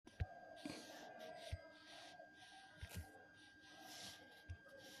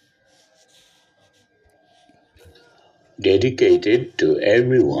dedicated to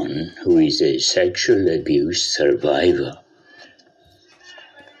everyone who is a sexual abuse survivor,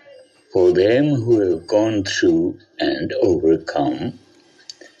 for them who have gone through and overcome,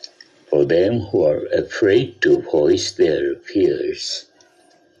 for them who are afraid to voice their fears,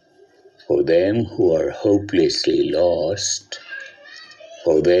 for them who are hopelessly lost,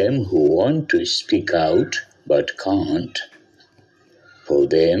 for them who want to speak out but can't, for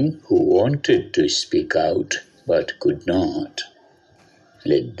them who wanted to speak out but could not.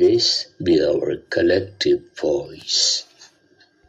 Let this be our collective voice.